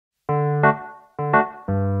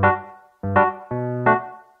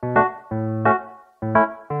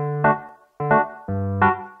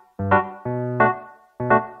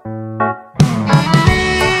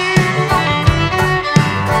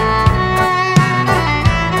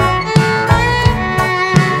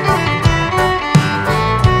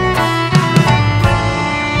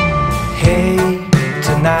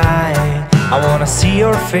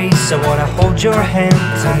face, I wanna hold your hand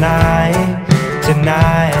tonight,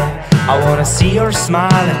 tonight. I wanna see your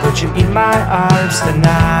smile and put you in my arms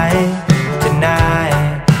tonight,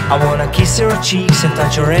 tonight. I wanna kiss your cheeks and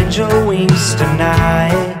touch your angel wings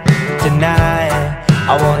tonight, tonight.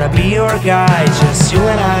 I wanna be your guy, just you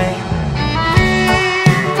and I.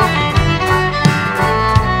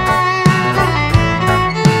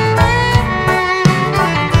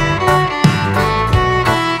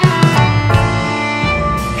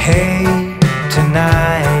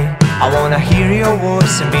 I wanna hear your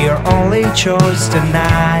voice and be your only choice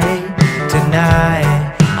tonight, tonight.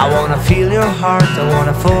 I wanna feel your heart, I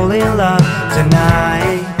wanna fall in love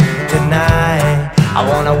tonight, tonight. I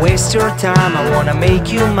wanna waste your time, I wanna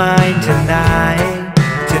make you mine tonight,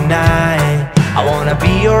 tonight. I wanna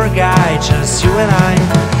be your guy, just you and I.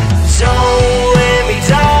 Don't let me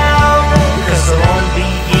down, cause I won't be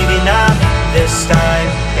giving up this time.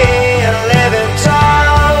 11 times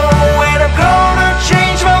when I'm gonna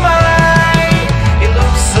change my mind.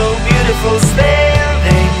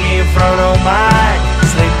 Standing in front of my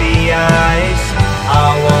sleepy eyes, I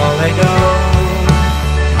won't let go.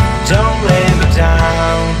 Don't let me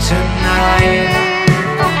down tonight.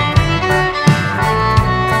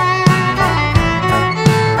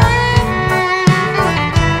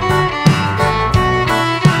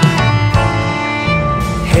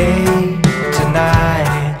 Hey,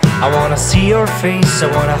 tonight, I wanna see your face, I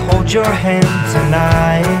wanna hold your hand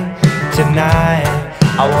tonight, tonight.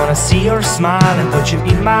 I wanna see your smile and put you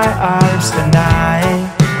in my arms tonight,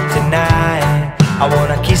 tonight. I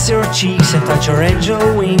wanna kiss your cheeks and touch your angel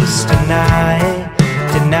wings tonight,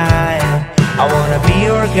 tonight. I wanna be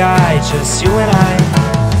your guy, just you and I.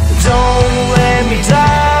 Don't let me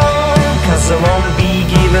down, cause I won't be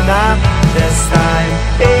giving up this time.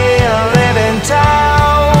 11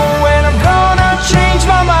 times when I'm gonna change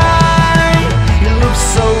my mind. You look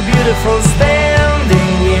so beautiful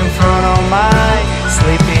standing in front of my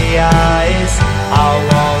sleepy eyes, I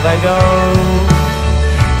won't let go.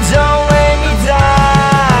 Don't let me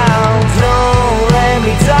down, don't let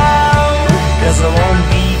me down, cause I won't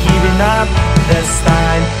be giving up this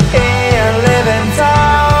time. 11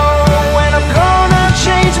 times when I'm gonna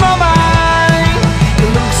change my mind. You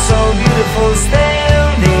look so beautiful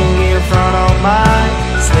standing in front of my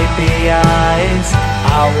sleepy eyes,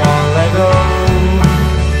 I won't let go.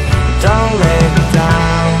 Don't let me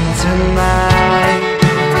down tonight.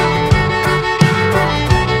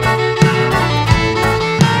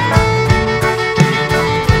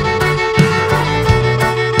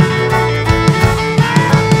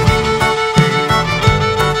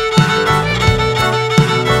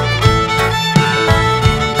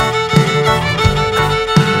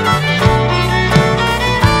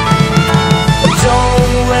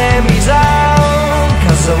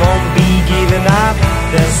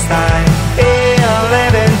 This time,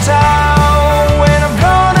 11 times when I'm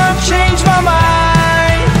gonna change my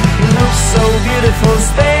mind. You look so beautiful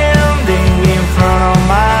standing in front of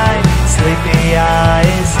my sleepy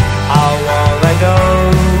eyes, I won't let go.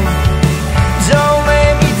 Don't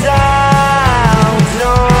let me down,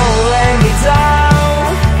 don't let me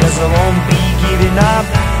down, cause I won't be giving up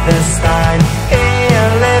this time.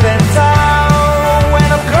 11 times when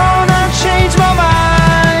I'm gonna change my mind.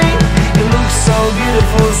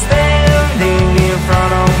 Beautiful standing in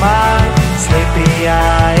front of my sleepy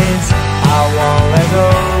eyes, I won't let go.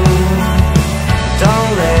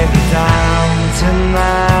 Don't let me down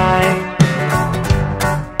tonight.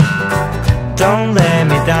 Don't let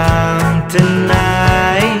me down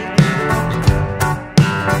tonight.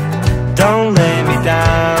 Don't let me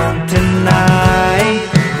down tonight.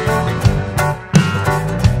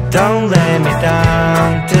 Don't let me